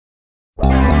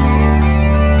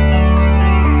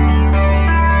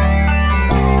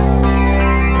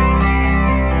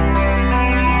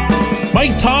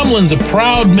Mike Tomlin's a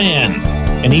proud man,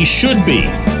 and he should be.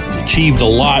 He's achieved a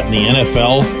lot in the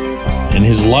NFL in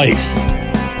his life.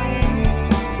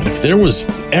 But if there was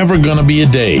ever going to be a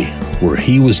day where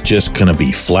he was just going to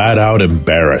be flat out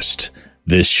embarrassed,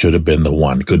 this should have been the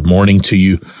one. Good morning to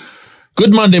you.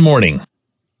 Good Monday morning.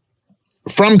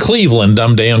 From Cleveland,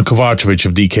 I'm Dejan Kovacevic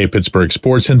of DK Pittsburgh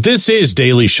Sports, and this is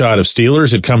Daily Shot of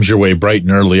Steelers. It comes your way bright and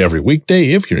early every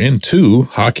weekday. If you're into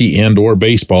hockey and or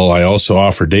baseball, I also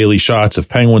offer daily shots of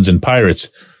Penguins and Pirates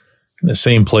in the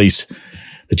same place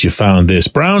that you found this.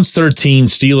 Browns 13,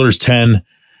 Steelers 10.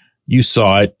 You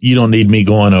saw it. You don't need me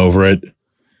going over it.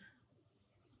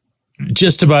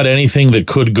 Just about anything that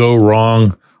could go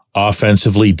wrong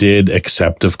offensively did,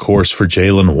 except, of course, for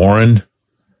Jaylen Warren.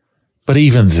 But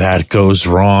even that goes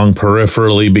wrong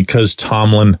peripherally because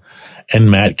Tomlin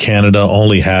and Matt Canada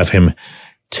only have him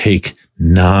take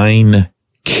 9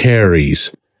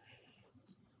 carries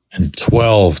and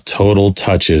 12 total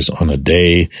touches on a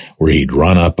day where he'd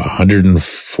run up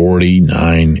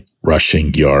 149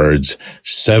 rushing yards,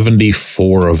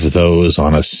 74 of those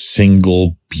on a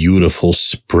single beautiful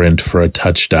sprint for a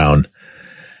touchdown.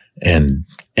 And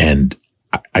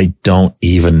I don't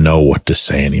even know what to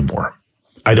say anymore.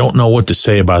 I don't know what to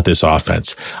say about this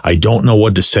offense. I don't know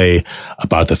what to say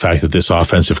about the fact that this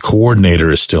offensive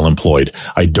coordinator is still employed.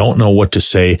 I don't know what to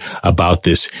say about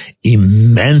this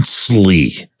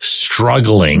immensely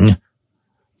struggling,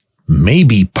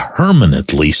 maybe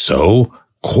permanently so,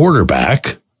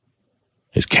 quarterback,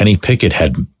 as Kenny Pickett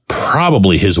had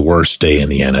probably his worst day in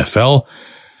the NFL.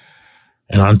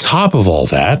 And on top of all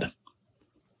that,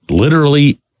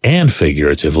 literally and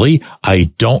figuratively, I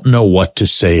don't know what to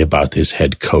say about this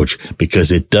head coach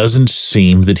because it doesn't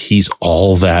seem that he's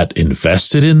all that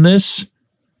invested in this,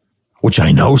 which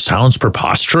I know sounds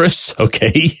preposterous,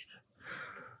 okay?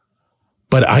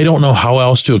 But I don't know how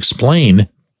else to explain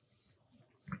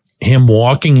him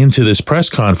walking into this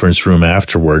press conference room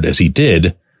afterward as he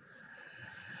did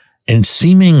and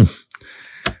seeming,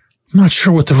 I'm not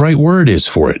sure what the right word is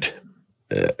for it.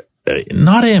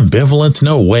 Not ambivalent,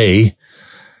 no way.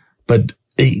 But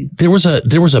there was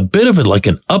a bit of it, like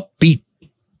an upbeat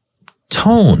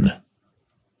tone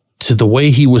to the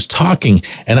way he was talking.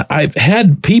 And I've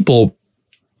had people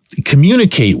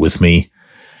communicate with me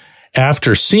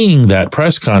after seeing that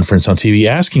press conference on TV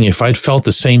asking if I'd felt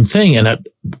the same thing. And I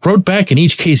wrote back in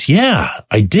each case, yeah,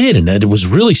 I did. And it was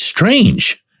really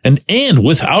strange and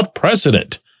without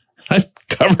precedent. I've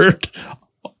covered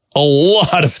a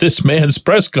lot of this man's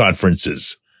press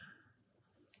conferences.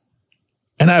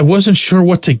 And I wasn't sure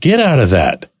what to get out of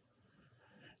that.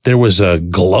 There was a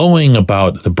glowing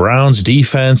about the Browns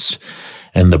defense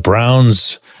and the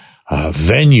Browns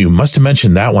venue. Must have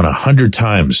mentioned that one 100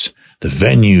 times. The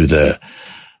venue, the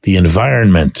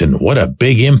environment, and what a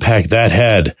big impact that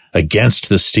had against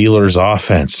the Steelers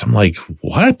offense. I'm like,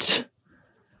 what?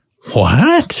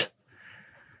 What?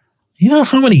 You know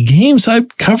how many games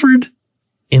I've covered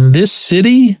in this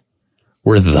city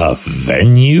where the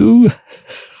venue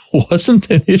wasn't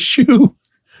an issue?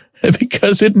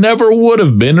 Because it never would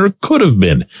have been or could have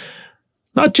been.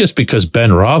 Not just because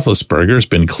Ben Roethlisberger's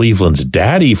been Cleveland's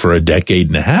daddy for a decade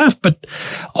and a half, but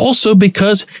also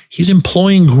because he's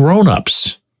employing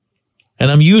grown-ups. And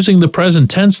I'm using the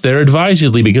present tense there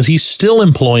advisedly because he's still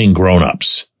employing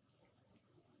grown-ups.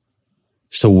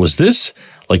 So was this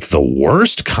like the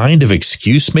worst kind of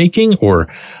excuse making or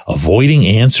avoiding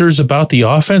answers about the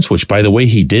offense, which, by the way,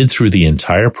 he did through the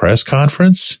entire press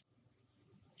conference?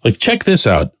 Like, check this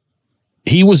out.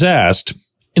 He was asked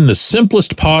in the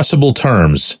simplest possible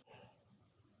terms,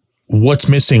 what's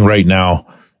missing right now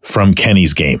from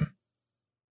Kenny's game?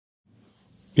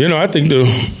 You know, I think the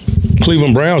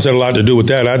Cleveland Browns had a lot to do with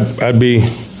that. I'd be,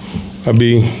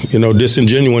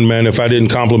 disingenuous, man, if I didn't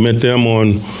compliment them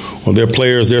on their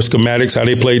players, their schematics, how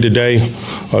they played today,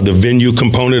 the venue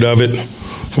component of it.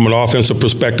 From an offensive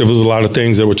perspective, there's a lot of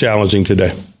things that were challenging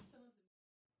today.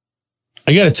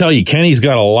 I got to tell you, Kenny's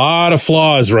got a lot of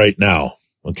flaws right now.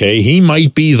 Okay, he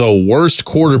might be the worst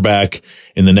quarterback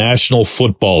in the National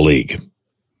Football League.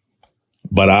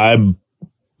 But I'm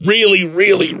really,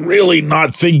 really, really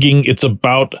not thinking it's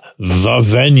about the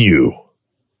venue.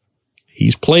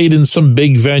 He's played in some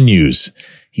big venues.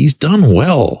 He's done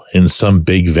well in some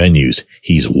big venues.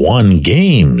 He's won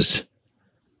games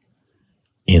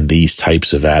in these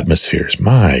types of atmospheres.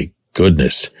 My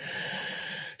goodness.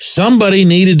 Somebody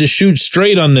needed to shoot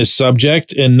straight on this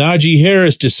subject, and Najee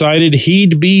Harris decided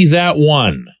he'd be that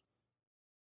one.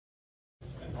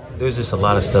 There's just a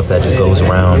lot of stuff that just goes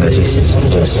around that just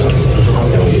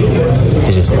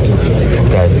It's just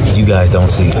that you guys don't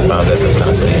see. I guess I'm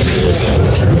trying to say. It's just,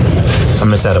 I'm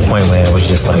just at a point where it was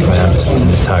just like, man, I'm just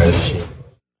tired of this shit.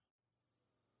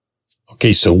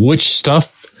 Okay, so which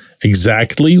stuff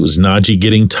exactly was Najee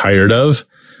getting tired of?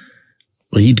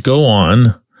 Well, he'd go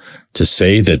on to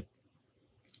say that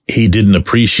he didn't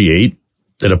appreciate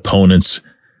that opponents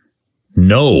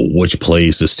know which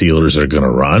plays the Steelers are going to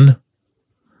run.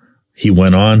 He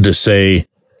went on to say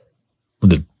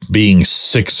that being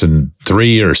 6-3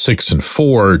 or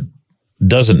 6-4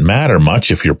 doesn't matter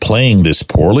much if you're playing this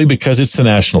poorly because it's the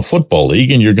National Football League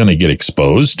and you're going to get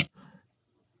exposed.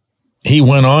 He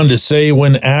went on to say,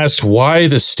 when asked why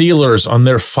the Steelers on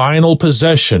their final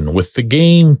possession with the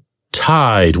game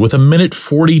tied with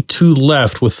 1:42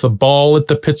 left with the ball at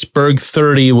the Pittsburgh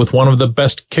 30 with one of the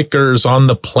best kickers on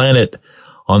the planet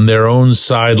on their own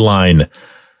sideline,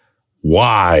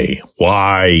 why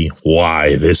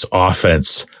this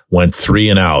offense went 3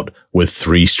 and out with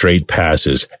 3 straight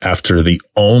passes after the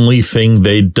only thing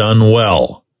they'd done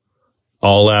well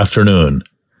all afternoon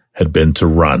had been to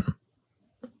run.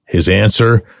 His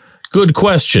answer, good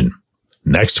question.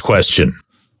 Next question.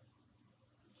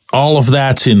 All of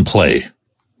that's in play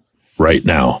right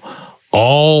now,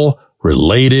 all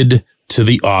related to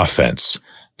the offense.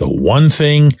 The one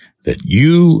thing that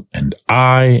you and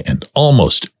I and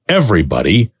almost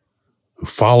everybody who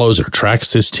follows or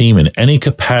tracks this team in any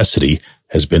capacity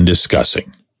has been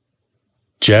discussing.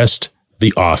 Just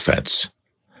the offense.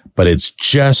 But it's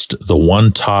just the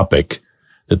one topic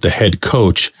that the head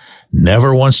coach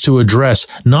never wants to address,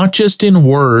 not just in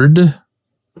word,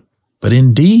 but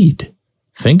in deed.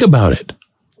 Think about it.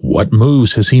 What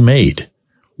moves has he made?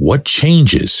 What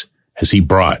changes has he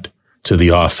brought to the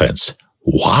offense?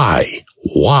 Why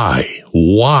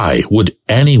would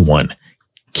anyone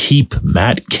keep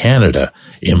Matt Canada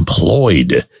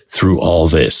employed through all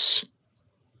this?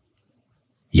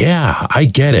 Yeah, I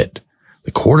get it.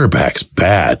 The quarterback's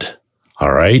bad.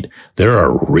 All right. There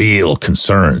are real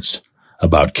concerns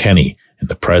about Kenny in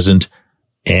the present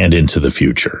and into the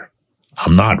future.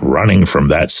 I'm not running from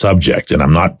that subject, and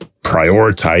I'm not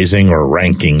prioritizing or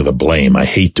ranking the blame. I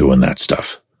hate doing that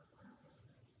stuff.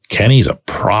 Kenny's a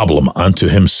problem unto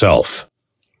himself.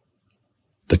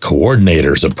 The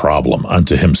coordinator's a problem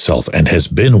unto himself and has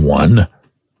been one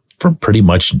from pretty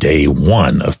much day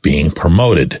one of being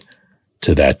promoted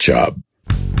to that job.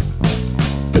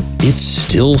 But it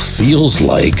still feels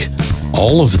like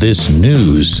all of this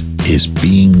news is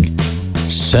being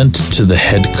sent to the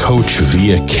head coach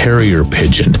via carrier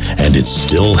pigeon, and it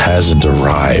still hasn't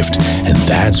arrived. And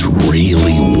that's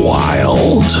really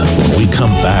wild. When we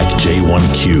come back,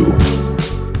 J1Q.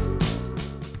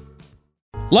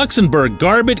 Luxembourg,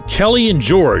 Garbett, Kelly &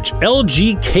 George.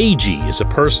 LGKG is a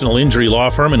personal injury law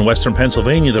firm in Western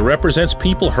Pennsylvania that represents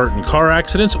people hurt in car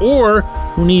accidents or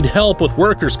who need help with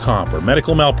workers' comp or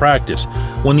medical malpractice.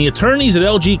 When the attorneys at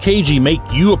LGKG make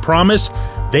you a promise,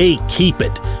 they keep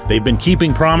it. They've been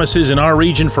keeping promises in our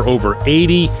region for over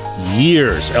 80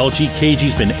 years.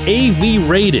 LGKG's been AV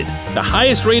rated, the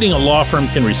highest rating a law firm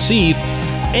can receive,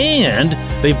 and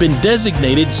they've been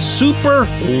designated super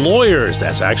lawyers.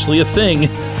 That's actually a thing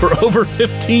for over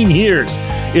 15 years.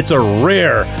 It's a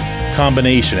rare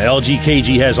combination.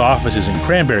 LGKG has offices in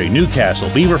Cranberry, Newcastle,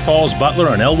 Beaver Falls, Butler,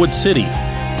 and Elwood City.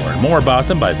 Learn more about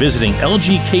them by visiting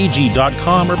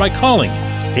lgkg.com or by calling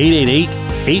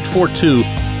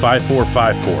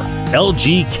 888-842-5454.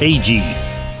 LGKG.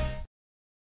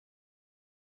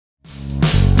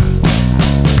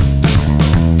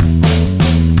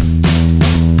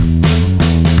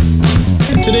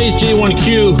 Today's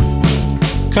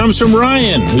J1Q comes from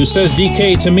Ryan, who says,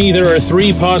 DK, to me, there are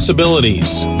 3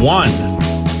 possibilities. 1,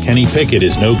 Kenny Pickett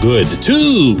is no good.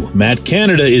 2, Matt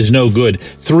Canada is no good.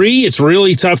 3, it's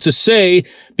really tough to say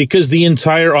because the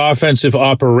entire offensive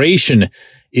operation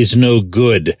is no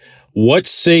good. What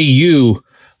say you,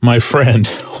 my friend?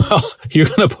 Well, you're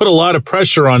going to put a lot of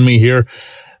pressure on me here,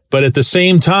 but at the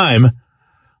same time,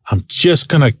 I'm just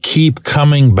going to keep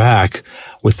coming back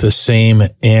with the same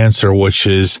answer, which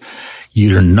is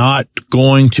you're not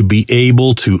going to be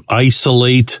able to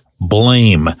isolate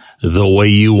blame the way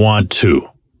you want to.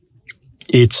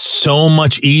 It's so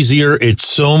much easier. It's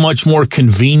so much more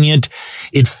convenient.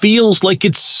 It feels like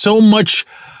it's so much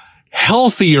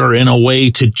healthier in a way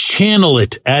to channel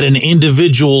it at an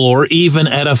individual or even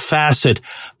at a facet.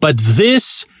 But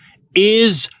this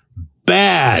is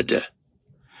bad.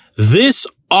 This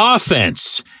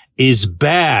offense is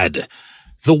bad.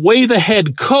 The way the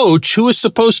head coach, who is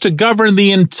supposed to govern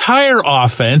the entire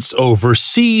offense,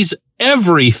 oversees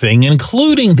everything,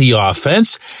 including the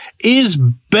offense, is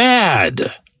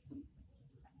bad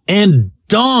and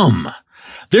dumb.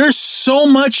 There's so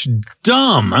much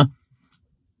dumb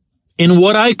in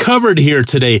what I covered here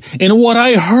today, in what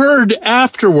I heard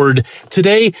afterward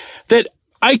today, that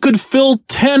I could fill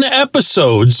 10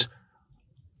 episodes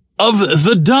of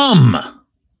the dumb.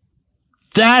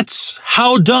 That's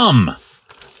how dumb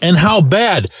and how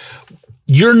bad.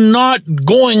 You're not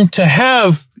going to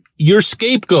have your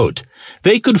scapegoat.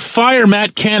 They could fire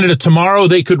Matt Canada tomorrow.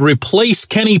 They could replace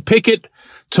Kenny Pickett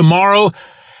tomorrow.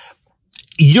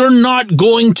 You're not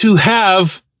going to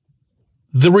have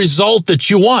the result that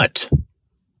you want.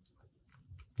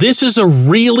 This is a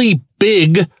really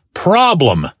big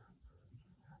problem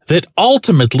that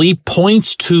ultimately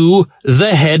points to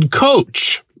the head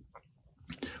coach.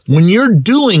 When you're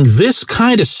doing this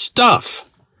kind of stuff,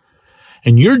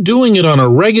 and you're doing it on a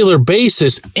regular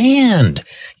basis, and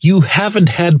you haven't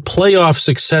had playoff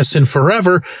success in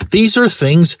forever, these are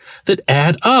things that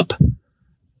add up.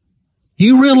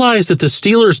 You realize that the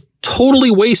Steelers totally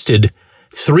wasted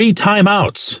 3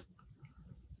 timeouts.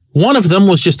 One of them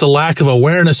was just a lack of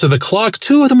awareness of the clock.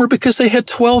 2 of them were because they had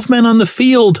 12 men on the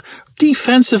field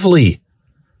defensively.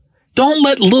 Don't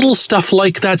let little stuff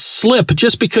like that slip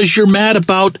just because you're mad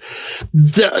about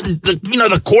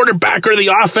the quarterback or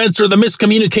the offense or the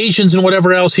miscommunications and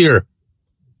whatever else here.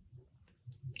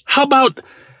 How about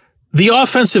the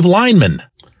offensive lineman?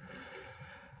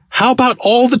 How about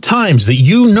all the times that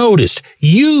you noticed,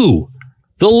 you,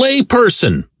 the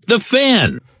layperson, the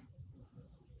fan,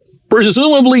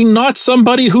 presumably not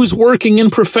somebody who's working in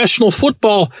professional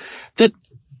football, that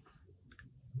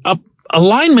a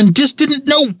lineman just didn't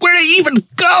know where to even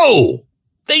go.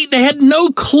 They had no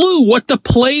clue what the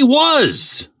play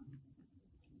was.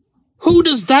 Who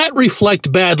does that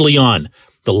reflect badly on?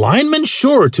 The lineman,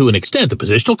 sure, to an extent. The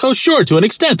positional coach, sure, to an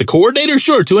extent. The coordinator,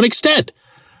 sure, to an extent.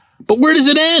 But where does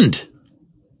it end?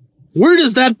 Where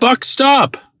does that buck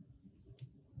stop?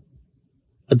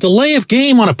 A delay of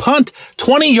game on a punt,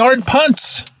 20-yard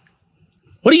punts.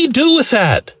 What do you do with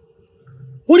that?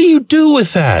 What do you do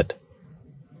with that?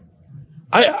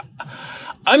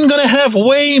 I'm going to have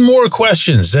way more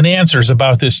questions than answers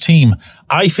about this team,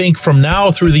 I think, from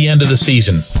now through the end of the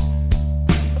season.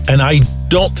 And I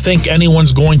don't think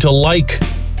anyone's going to like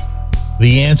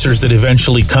the answers that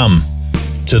eventually come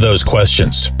to those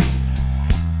questions.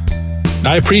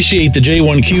 I appreciate the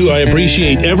J1Q. I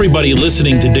appreciate everybody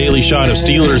listening to Daily Shot of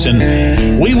Steelers,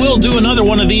 and we will do another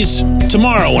one of these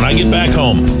tomorrow when I get back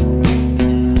home.